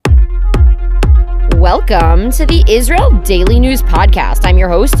welcome to the Israel Daily News Podcast. I'm your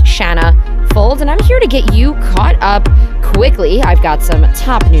host, Shanna Fold, and I'm here to get you caught up quickly. I've got some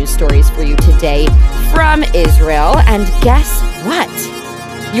top news stories for you today from Israel, and guess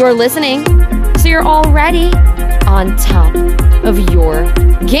what? You're listening, so you're already on top of your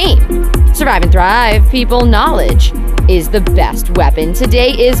game. Survive and thrive, people. Knowledge is the best weapon.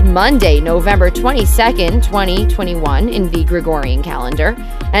 Today is Monday, November 22nd, 2021 in the Gregorian calendar,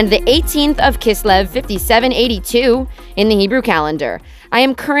 and the 18th of Kislev, 5782 in the Hebrew calendar. I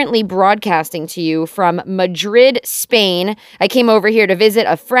am currently broadcasting to you from Madrid, Spain. I came over here to visit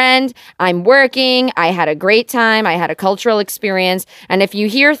a friend. I'm working. I had a great time. I had a cultural experience. And if you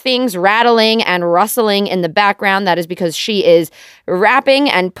hear things rattling and rustling in the background, that is because she is wrapping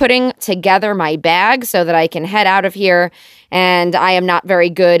and putting together my bag so that I can head out of here. And I am not very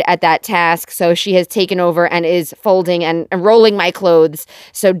good at that task, so she has taken over and is folding and rolling my clothes.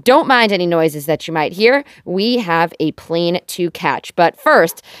 So don't mind any noises that you might hear. We have a plane to catch. But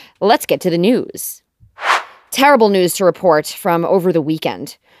first, let's get to the news. Terrible news to report from over the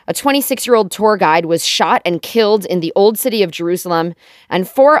weekend. A 26-year-old tour guide was shot and killed in the Old City of Jerusalem, and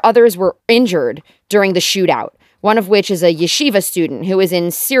 4 others were injured during the shootout, one of which is a yeshiva student who is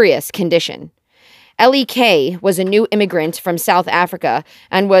in serious condition. Eli K. was a new immigrant from South Africa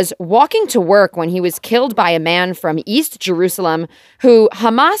and was walking to work when he was killed by a man from East Jerusalem who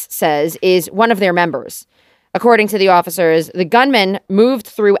Hamas says is one of their members. According to the officers, the gunman moved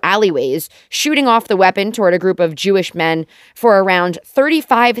through alleyways, shooting off the weapon toward a group of Jewish men for around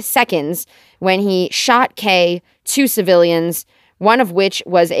 35 seconds when he shot K, 2 civilians, one of which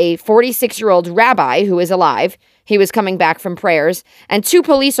was a 46-year-old rabbi who is alive. He was coming back from prayers, and 2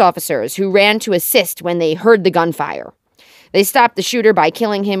 police officers who ran to assist when they heard the gunfire. They stopped the shooter by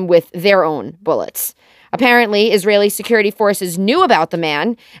killing him with their own bullets. Apparently, Israeli security forces knew about the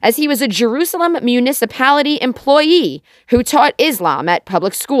man as he was a Jerusalem municipality employee who taught Islam at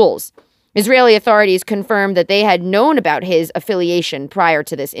public schools. Israeli authorities confirmed that they had known about his affiliation prior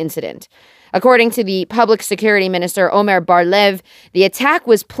to this incident. According to the public security minister, Omer Bar-Lev, the attack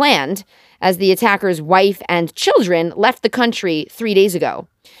was planned as the attacker's wife and children left the country 3 days ago.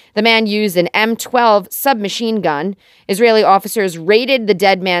 The man used an M12 submachine gun. Israeli officers raided the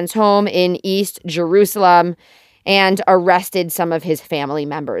dead man's home in East Jerusalem and arrested some of his family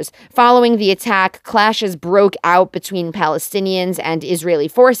members. Following the attack, clashes broke out between Palestinians and Israeli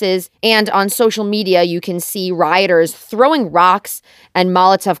forces, and on social media you can see rioters throwing rocks and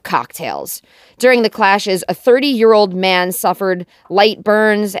Molotov cocktails. During the clashes, a 30-year-old man suffered light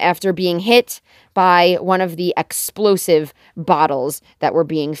burns after being hit by one of the explosive bottles that were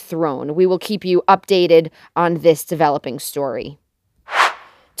being thrown. We will keep you updated on this developing story.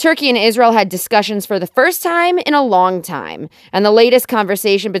 Turkey and Israel had discussions for the first time in a long time, and the latest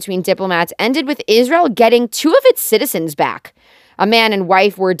conversation between diplomats ended with Israel getting 2 of its citizens back. A man and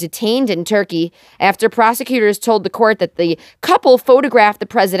wife were detained in Turkey after prosecutors told the court that the couple photographed the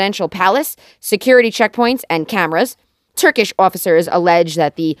presidential palace, security checkpoints, and cameras. Turkish officers allege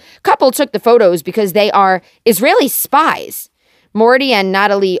that the couple took the photos because they are Israeli spies. Morty and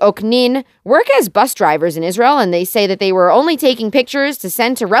Natalie Oknin work as bus drivers in Israel, and they say that they were only taking pictures to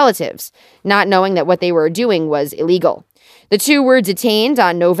send to relatives, not knowing that what they were doing was illegal. The 2 were detained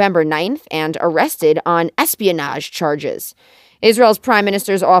on November 9th and arrested on espionage charges. Israel's prime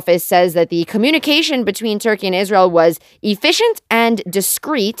minister's office says that the communication between Turkey and Israel was efficient and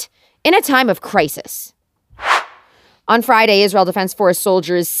discreet in a time of crisis. On Friday, Israel Defense Force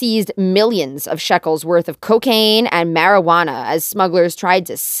soldiers seized millions of shekels worth of cocaine and marijuana as smugglers tried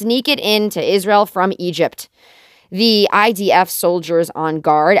to sneak it into Israel from Egypt. The IDF soldiers on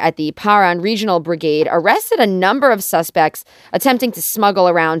guard at the Paran Regional Brigade arrested a number of suspects attempting to smuggle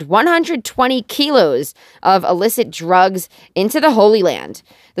around 120 kilos of illicit drugs into the Holy Land.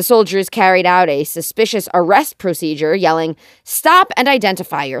 The soldiers carried out a suspicious arrest procedure, yelling, "Stop and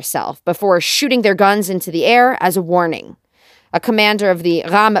identify yourself," before shooting their guns into the air as a warning. A commander of the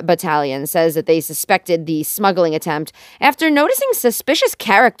Ram battalion says that they suspected the smuggling attempt after noticing suspicious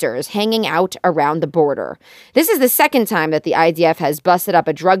characters hanging out around the border. This is the second time that the IDF has busted up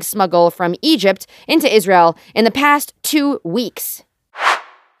a drug smuggle from Egypt into Israel in the past 2 weeks.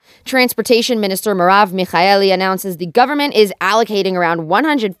 Transportation Minister Merav Michaeli announces the government is allocating around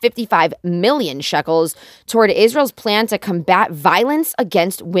 155 million shekels toward Israel's plan to combat violence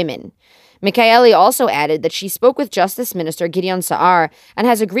against women. Michaeli also added that she spoke with Justice Minister Gideon Saar and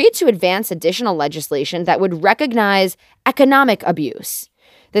has agreed to advance additional legislation that would recognize economic abuse.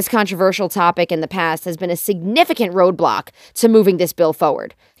 This controversial topic in the past has been a significant roadblock to moving this bill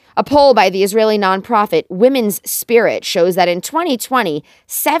forward. A poll by the Israeli nonprofit Women's Spirit shows that in 2020,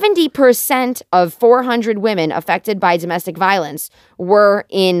 70% of 400 women affected by domestic violence were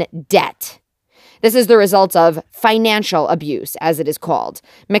in debt. This is the result of financial abuse, as it is called.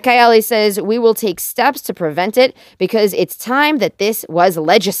 Michaeli says, we will take steps to prevent it because it's time that this was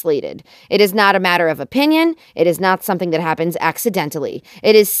legislated. It is not a matter of opinion. It is not something that happens accidentally.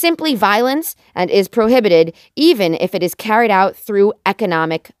 It is simply violence and is prohibited even if it is carried out through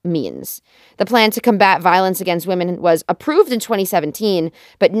economic means. The plan to combat violence against women was approved in 2017,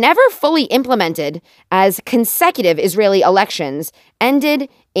 but never fully implemented as consecutive Israeli elections ended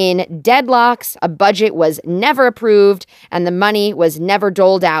in deadlocks. A budget was never approved, and the money was never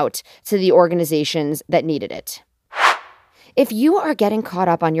doled out to the organizations that needed it. If you are getting caught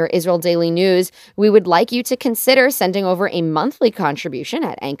up on your Israel Daily News, we would like you to consider sending over a monthly contribution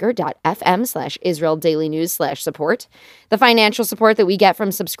at anchor.fm/Israel Daily News/support. The financial support that we get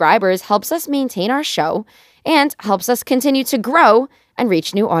from subscribers helps us maintain our show and helps us continue to grow and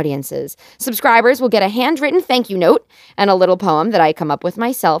reach new audiences. Subscribers will get a handwritten thank you note and a little poem that I come up with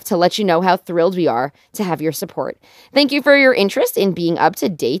myself to let you know how thrilled we are to have your support. Thank you for your interest in being up to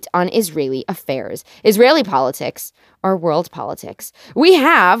date on Israeli affairs, Israeli politics, or world politics. We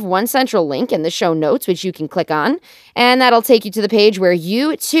have one central link in the show notes, which you can click on, and that'll take you to the page where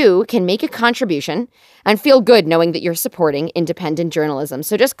you, too, can make a contribution and feel good knowing that you're supporting independent journalism.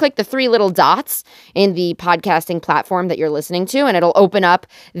 So just click the 3 little dots in the podcasting platform that you're listening to, and it'll open up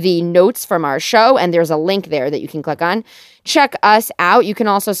the notes from our show, and there's a link there that you can click on. Check us out. You can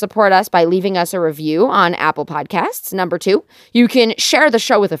also support us by leaving us a review on Apple Podcasts. Number 2, you can share the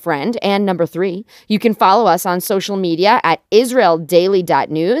show with a friend. And number 3, you can follow us on social media at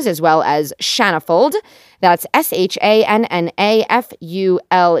israeldaily.news as well as Shanna Fuld. That's SHANNAFULD.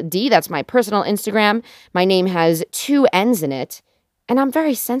 That's my personal Instagram. My name has 2 N's in it, and I'm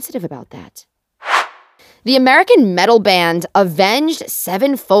very sensitive about that. The American metal band Avenged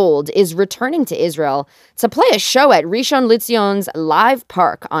Sevenfold is returning to Israel to play a show at Rishon LeZion's Live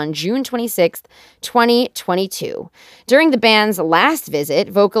Park on June 26, 2022. During the band's last visit,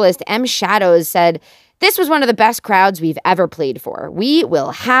 vocalist M. Shadows said, "This was one of the best crowds we've ever played for. We will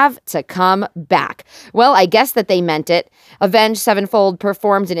have to come back." Well, I guess that they meant it. Avenged Sevenfold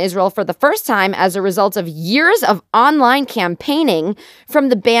performed in Israel for the first time as a result of years of online campaigning from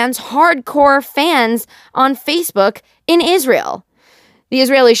the band's hardcore fans on Facebook in Israel. The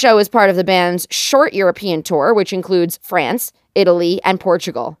Israeli show is part of the band's short European tour, which includes France, Italy, and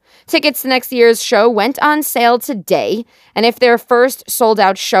Portugal. Tickets to next year's show went on sale today, and if their first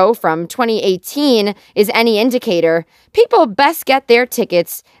sold-out show from 2018 is any indicator, people best get their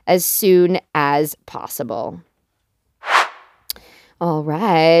tickets as soon as possible. All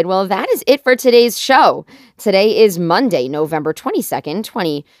right, well, that is it for today's show. Today is Monday, November 22nd,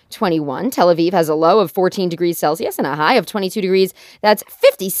 2021. Tel Aviv has a low of 14 degrees Celsius and a high of 22 degrees. That's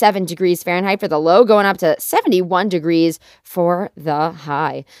 57 degrees Fahrenheit for the low, going up to 71 degrees for the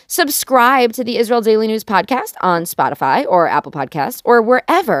high. Subscribe to the Israel Daily News podcast on Spotify or Apple Podcasts or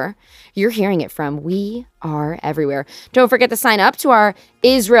wherever you're hearing it from. We are everywhere. Don't forget to sign up to our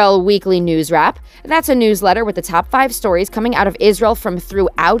Israel Weekly News Wrap. That's a newsletter with the top 5 stories coming out of Israel from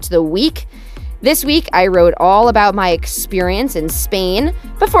throughout the week. This week, I wrote all about my experience in Spain,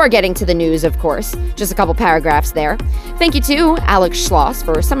 before getting to the news, of course. Just a couple paragraphs there. Thank you to Alex Schloss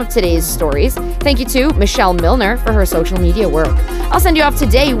for some of today's stories. Thank you to Michelle Milner for her social media work. I'll send you off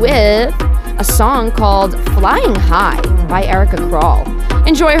today with a song called Flying High by Erica Krall.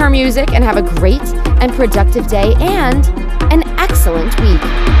 Enjoy her music and have a great and productive day and an excellent week.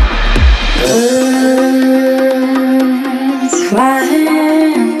 Birds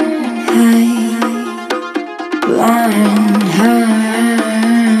flying high, flying high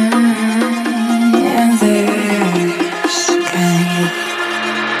in the sky.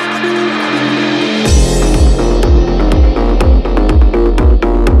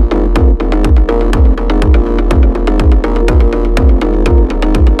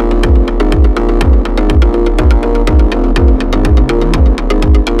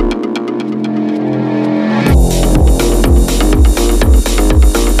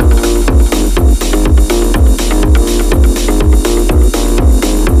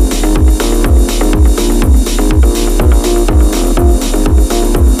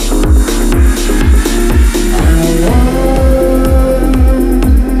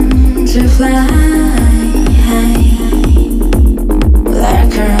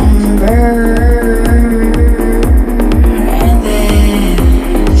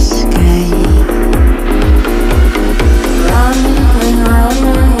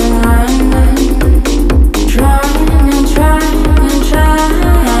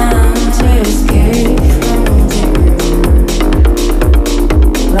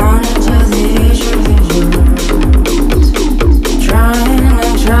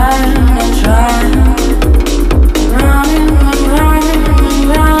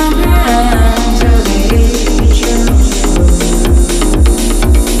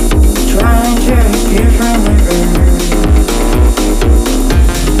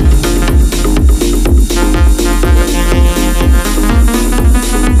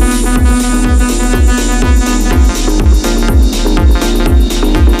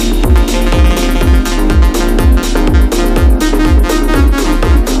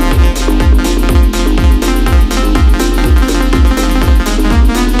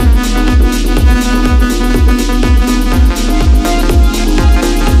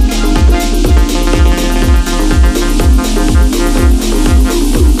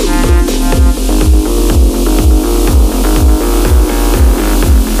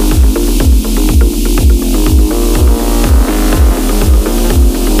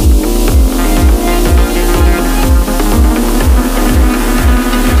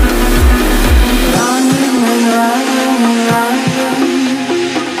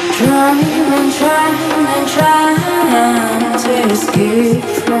 keep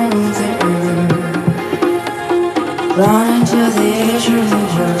floating, running to the edge of the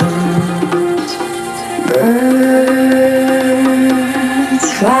world. Birds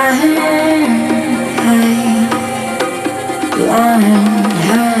flying high, flying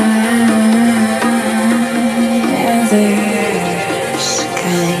high in the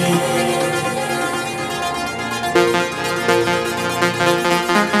sky.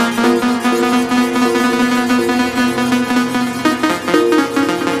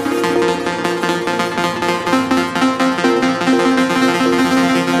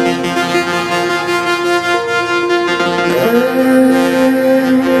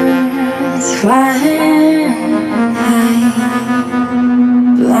 Flying high,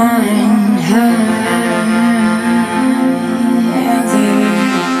 flying high.